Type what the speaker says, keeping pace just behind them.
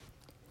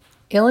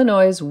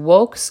Illinois'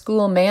 woke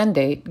school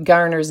mandate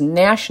garners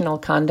national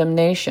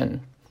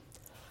condemnation.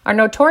 Our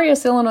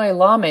notorious Illinois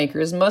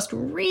lawmakers must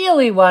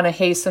really want to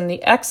hasten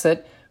the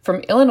exit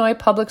from Illinois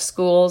public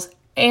schools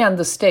and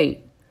the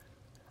state.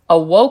 A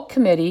woke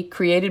committee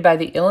created by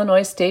the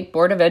Illinois State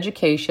Board of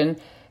Education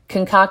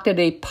concocted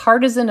a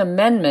partisan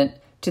amendment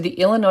to the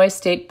Illinois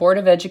State Board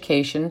of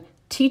Education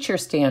teacher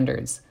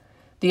standards.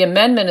 The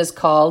amendment is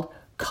called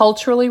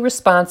Culturally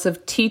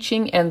Responsive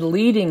Teaching and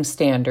Leading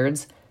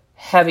Standards,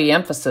 heavy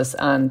emphasis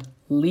on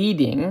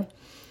leading.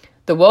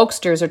 The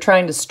wokesters are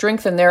trying to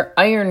strengthen their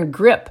iron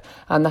grip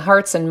on the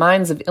hearts and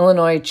minds of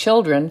Illinois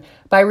children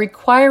by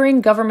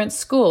requiring government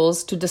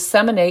schools to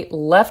disseminate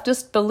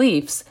leftist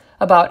beliefs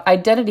about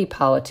identity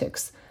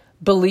politics,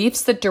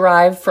 beliefs that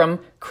derive from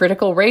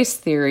critical race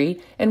theory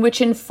and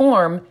which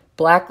inform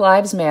Black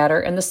Lives Matter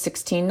and the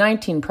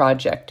 1619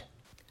 Project.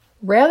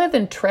 Rather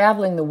than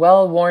traveling the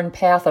well-worn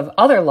path of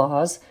other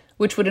laws,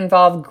 which would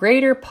involve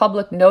greater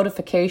public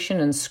notification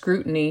and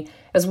scrutiny,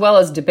 as well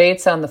as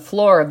debates on the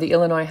floor of the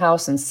Illinois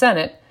House and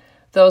Senate,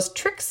 those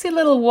tricksy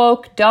little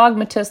woke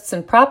dogmatists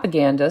and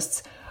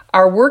propagandists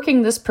are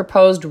working this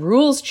proposed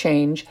rules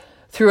change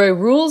through a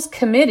rules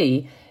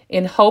committee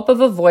in hope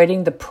of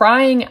avoiding the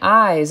prying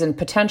eyes and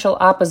potential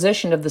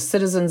opposition of the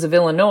citizens of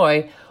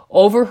Illinois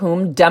over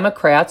whom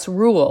Democrats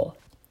rule.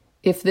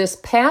 If this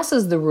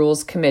passes the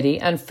Rules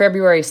Committee on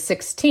February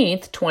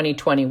 16,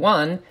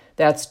 2021,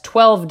 that's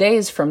 12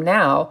 days from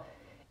now,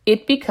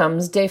 it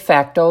becomes de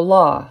facto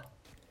law.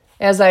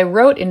 As I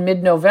wrote in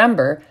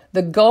mid-November,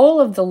 the goal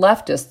of the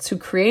leftists who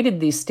created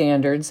these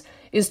standards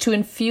is to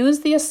infuse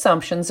the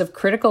assumptions of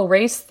critical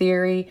race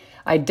theory,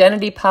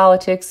 identity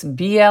politics,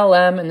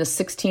 BLM, and the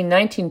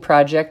 1619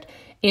 Project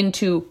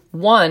into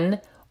 1.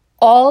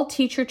 All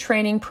teacher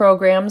training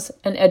programs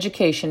and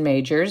education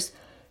majors,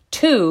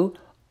 2.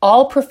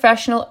 All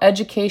professional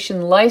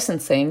education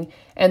licensing,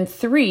 and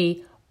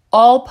 3.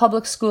 All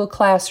public school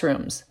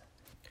classrooms.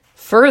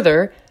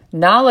 Further,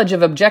 knowledge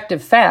of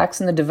objective facts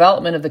and the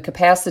development of the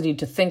capacity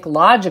to think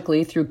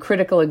logically through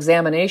critical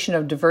examination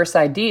of diverse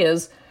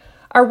ideas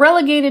are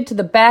relegated to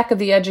the back of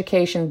the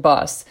education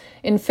bus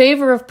in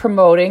favor of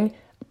promoting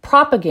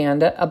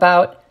propaganda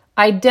about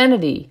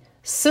identity,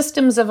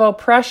 systems of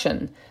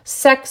oppression,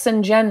 sex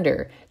and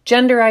gender,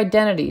 gender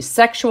identity,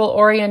 sexual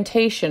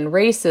orientation,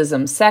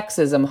 racism,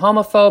 sexism,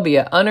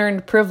 homophobia,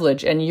 unearned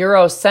privilege, and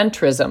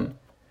Eurocentrism.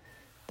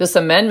 This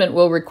amendment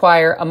will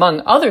require,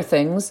 among other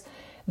things,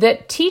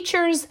 that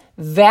teachers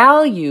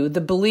value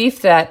the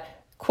belief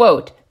that,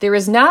 quote, there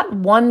is not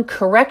one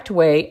correct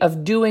way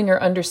of doing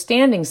or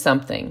understanding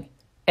something,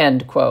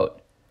 end quote.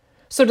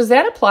 So does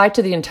that apply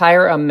to the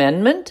entire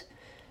amendment?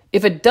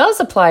 If it does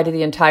apply to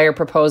the entire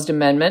proposed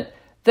amendment,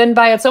 then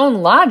by its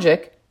own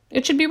logic,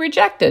 it should be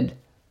rejected.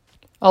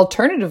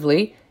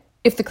 Alternatively,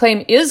 if the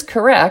claim is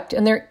correct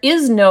and there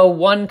is no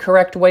one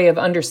correct way of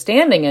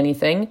understanding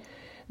anything,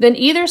 then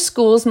either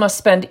schools must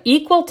spend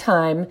equal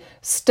time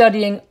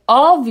studying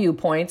all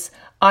viewpoints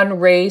on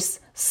race,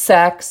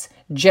 sex,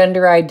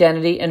 gender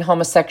identity, and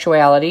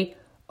homosexuality,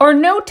 or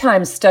no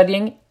time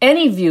studying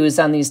any views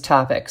on these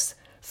topics.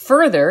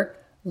 Further,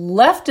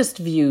 leftist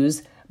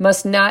views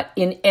must not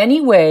in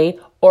any way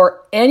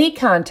or any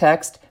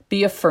context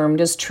be affirmed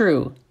as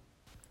true.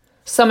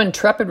 Some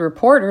intrepid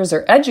reporters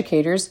or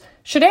educators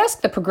should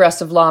ask the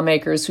progressive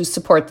lawmakers who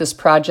support this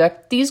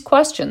project these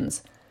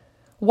questions.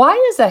 Why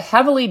is a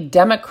heavily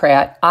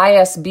Democrat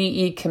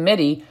ISBE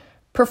committee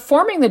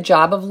performing the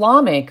job of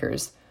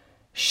lawmakers?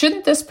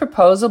 Shouldn't this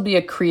proposal be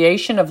a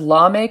creation of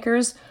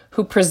lawmakers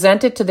who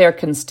present it to their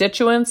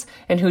constituents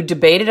and who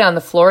debate it on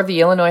the floor of the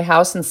Illinois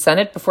House and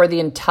Senate before the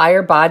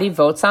entire body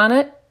votes on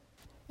it?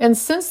 And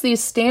since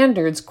these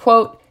standards,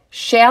 quote,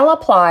 shall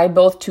apply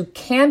both to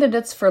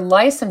candidates for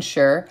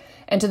licensure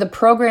and to the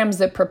programs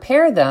that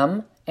prepare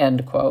them,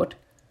 end quote,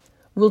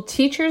 will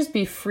teachers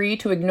be free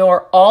to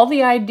ignore all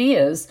the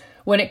ideas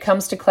when it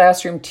comes to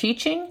classroom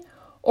teaching,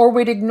 or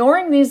would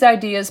ignoring these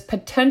ideas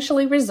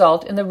potentially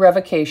result in the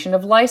revocation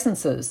of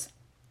licenses?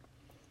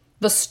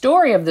 The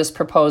story of this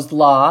proposed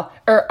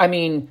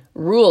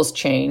rules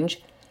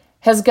change,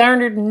 has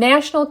garnered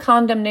national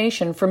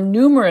condemnation from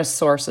numerous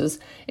sources,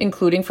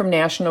 including from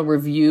National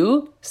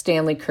Review,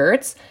 Stanley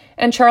Kurtz,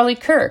 and Charlie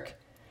Kirk,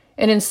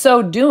 and in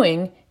so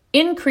doing,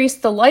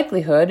 increased the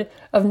likelihood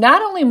of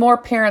not only more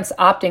parents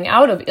opting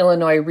out of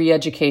Illinois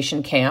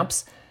re-education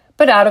camps,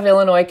 but out of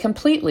Illinois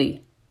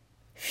completely.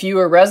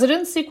 Fewer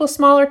residents equal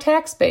smaller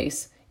tax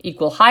base,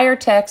 equal higher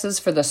taxes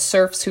for the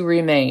serfs who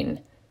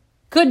remain.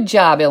 Good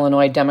job,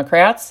 Illinois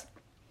Democrats.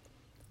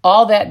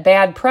 All that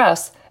bad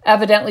press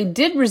evidently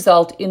did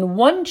result in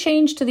one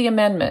change to the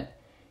amendment.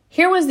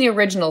 Here was the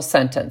original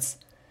sentence.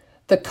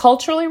 The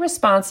culturally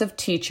responsive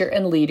teacher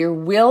and leader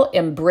will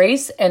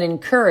embrace and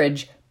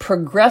encourage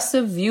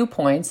progressive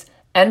viewpoints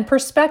and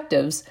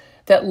perspectives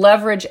that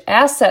leverage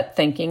asset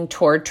thinking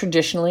toward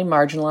traditionally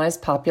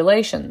marginalized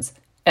populations,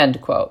 end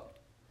quote.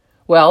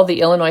 Well,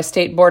 the Illinois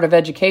State Board of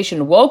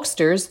Education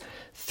wokesters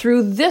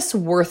threw this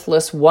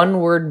worthless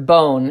one-word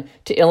bone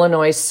to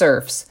Illinois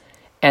serfs,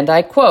 and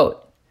I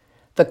quote,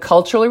 The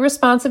culturally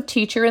responsive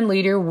teacher and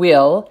leader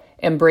will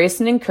embrace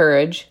and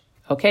encourage,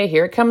 okay,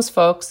 here it comes,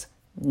 folks,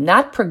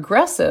 not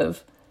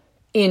progressive,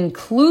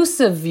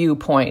 inclusive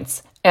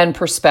viewpoints and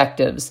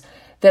perspectives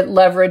that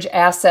leverage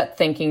asset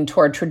thinking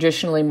toward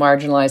traditionally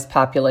marginalized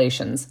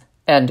populations,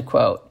 end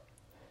quote.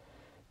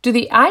 Do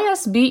the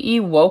ISBE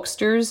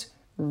wokesters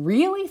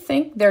really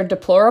think their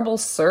deplorable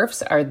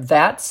serfs are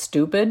that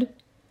stupid?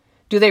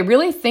 Do they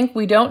really think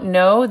we don't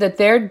know that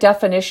their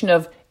definition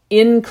of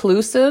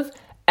inclusive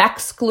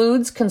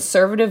excludes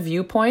conservative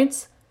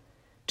viewpoints?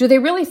 Do they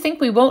really think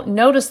we won't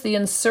notice the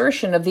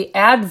insertion of the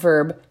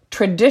adverb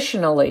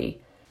traditionally,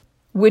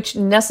 which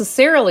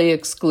necessarily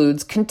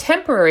excludes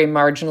contemporary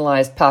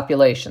marginalized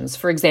populations?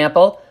 For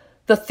example,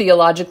 the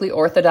theologically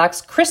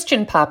orthodox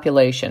Christian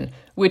population,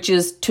 which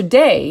is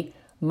today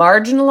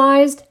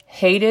marginalized,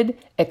 hated,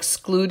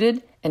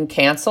 excluded, and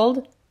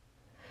canceled.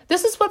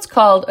 This is what's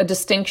called a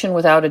distinction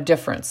without a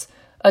difference,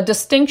 a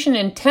distinction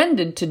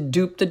intended to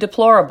dupe the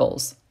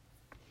deplorables.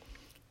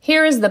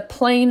 Here is the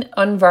plain,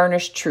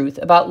 unvarnished truth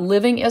about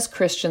living as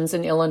Christians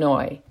in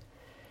Illinois.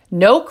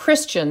 No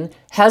Christian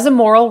has a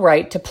moral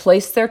right to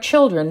place their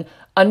children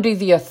under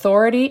the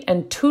authority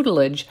and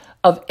tutelage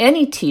of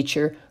any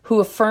teacher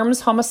who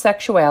affirms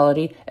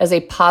homosexuality as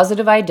a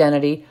positive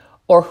identity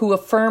or who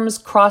affirms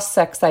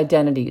cross-sex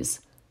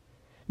identities.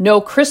 No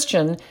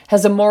Christian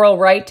has a moral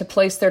right to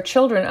place their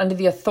children under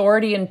the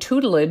authority and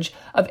tutelage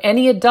of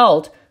any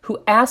adult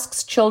who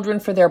asks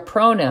children for their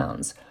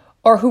pronouns,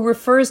 or who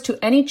refers to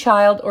any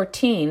child or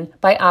teen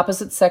by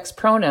opposite-sex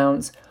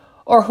pronouns,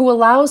 or who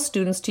allows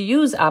students to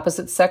use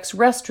opposite-sex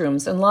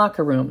restrooms and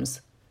locker rooms.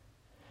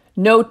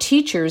 No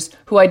teachers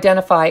who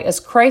identify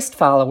as Christ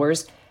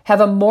followers have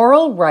a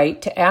moral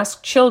right to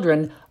ask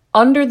children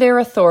under their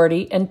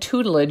authority and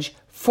tutelage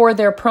for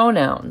their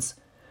pronouns,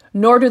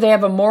 nor do they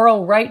have a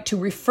moral right to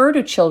refer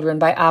to children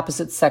by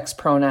opposite-sex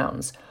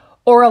pronouns,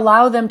 or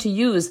allow them to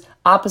use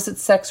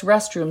opposite-sex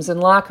restrooms and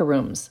locker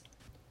rooms.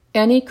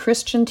 Any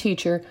Christian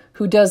teacher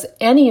who does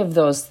any of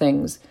those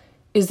things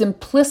is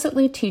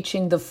implicitly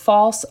teaching the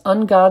false,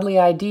 ungodly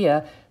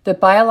idea that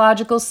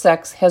biological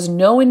sex has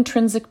no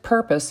intrinsic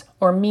purpose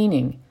or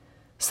meaning.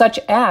 Such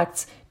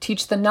acts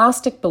teach the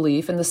Gnostic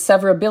belief in the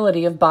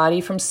severability of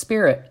body from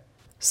spirit.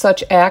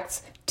 Such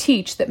acts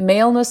teach that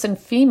maleness and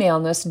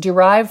femaleness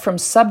derive from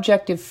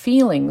subjective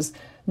feelings,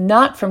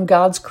 not from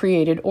God's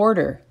created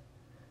order.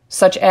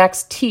 Such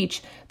acts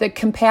teach that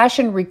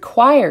compassion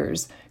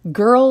requires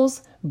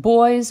girls,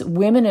 boys,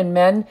 women, and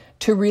men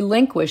to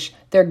relinquish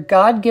their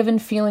God-given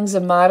feelings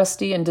of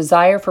modesty and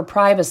desire for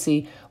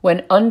privacy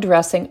when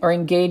undressing or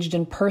engaged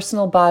in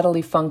personal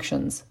bodily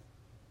functions.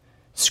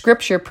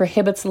 Scripture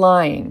prohibits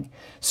lying.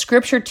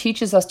 Scripture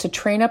teaches us to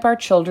train up our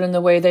children in the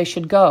way they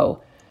should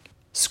go.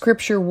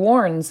 Scripture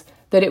warns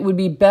that it would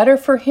be better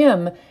for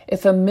him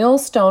if a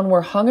millstone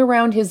were hung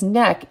around his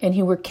neck and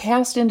he were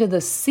cast into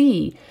the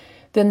sea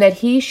than that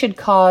he should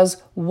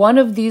cause one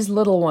of these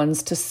little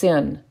ones to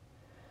sin.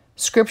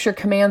 Scripture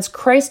commands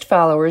Christ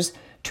followers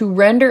to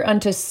render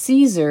unto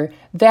Caesar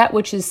that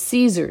which is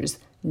Caesar's,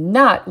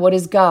 not what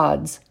is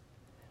God's.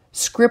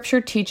 Scripture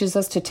teaches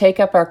us to take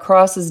up our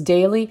crosses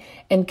daily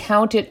and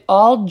count it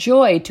all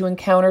joy to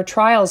encounter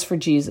trials for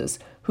Jesus,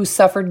 who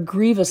suffered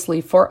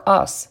grievously for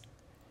us.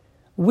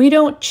 We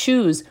don't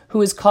choose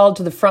who is called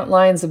to the front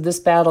lines of this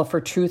battle for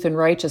truth and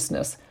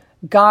righteousness.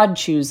 God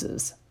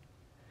chooses.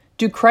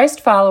 Do Christ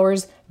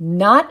followers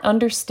not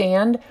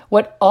understand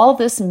what all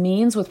this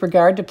means with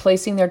regard to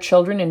placing their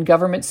children in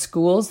government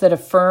schools that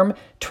affirm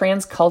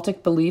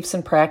transcultic beliefs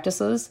and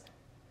practices?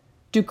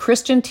 Do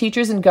Christian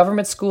teachers in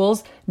government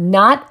schools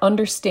not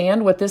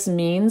understand what this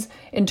means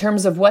in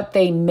terms of what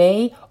they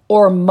may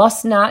or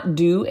must not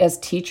do as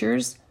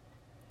teachers?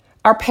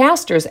 Are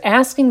pastors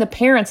asking the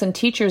parents and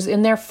teachers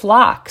in their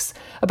flocks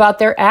about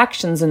their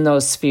actions in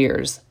those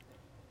spheres?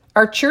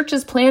 Are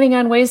churches planning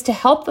on ways to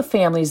help the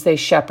families they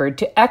shepherd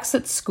to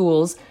exit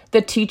schools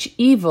that teach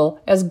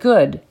evil as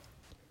good?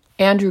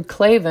 Andrew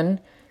Klavan,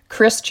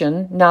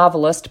 Christian,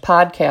 novelist,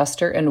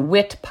 podcaster, and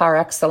wit par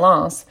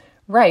excellence,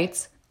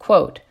 writes,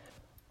 quote,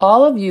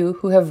 "All of you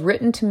who have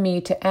written to me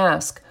to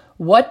ask,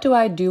 what do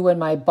I do when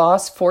my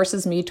boss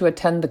forces me to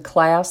attend the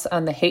class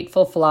on the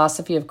hateful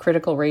philosophy of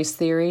critical race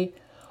theory?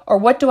 Or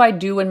what do I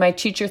do when my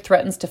teacher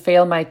threatens to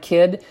fail my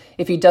kid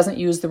if he doesn't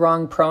use the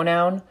wrong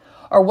pronoun?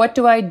 Or what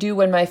do I do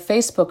when my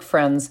Facebook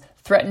friends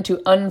threaten to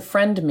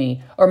unfriend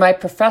me, or my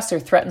professor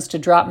threatens to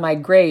drop my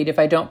grade if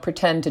I don't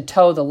pretend to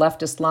toe the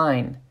leftist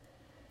line?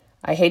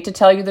 I hate to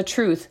tell you the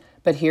truth,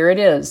 but here it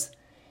is.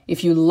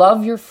 If you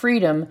love your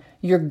freedom,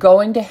 you're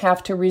going to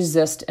have to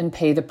resist and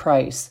pay the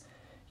price.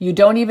 You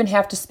don't even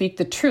have to speak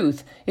the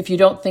truth if you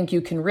don't think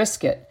you can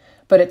risk it.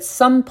 But at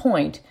some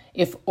point,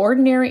 if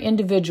ordinary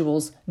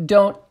individuals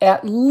don't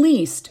at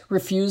least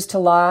refuse to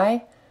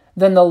lie,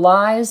 then the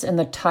lies and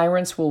the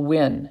tyrants will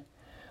win.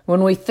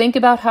 When we think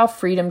about how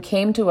freedom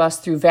came to us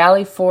through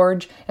Valley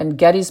Forge and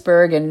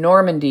Gettysburg and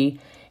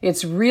Normandy,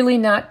 it's really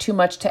not too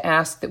much to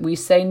ask that we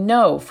say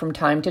no from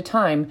time to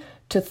time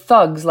to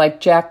thugs like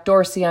Jack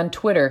Dorsey on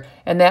Twitter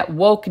and that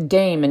woke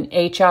dame in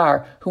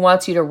HR who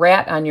wants you to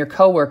rat on your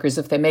coworkers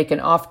if they make an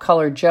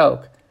off-color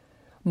joke.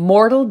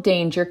 Mortal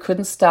danger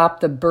couldn't stop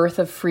the birth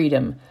of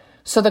freedom.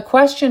 So the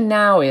question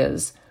now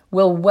is,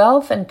 will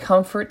wealth and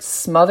comfort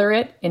smother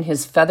it in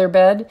his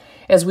featherbed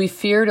as we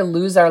fear to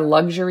lose our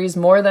luxuries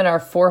more than our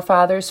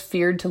forefathers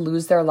feared to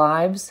lose their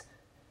lives?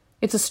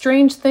 It's a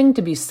strange thing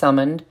to be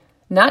summoned,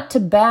 not to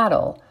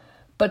battle,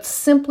 but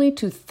simply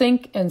to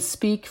think and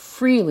speak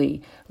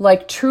freely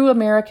like true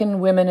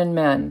American women and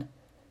men.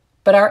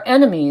 But our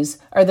enemies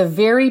are the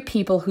very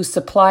people who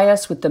supply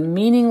us with the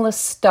meaningless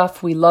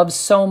stuff we love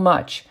so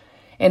much,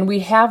 and we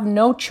have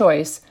no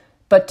choice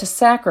but to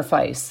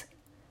sacrifice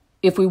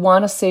if we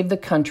want to save the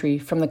country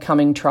from the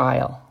coming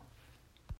trial.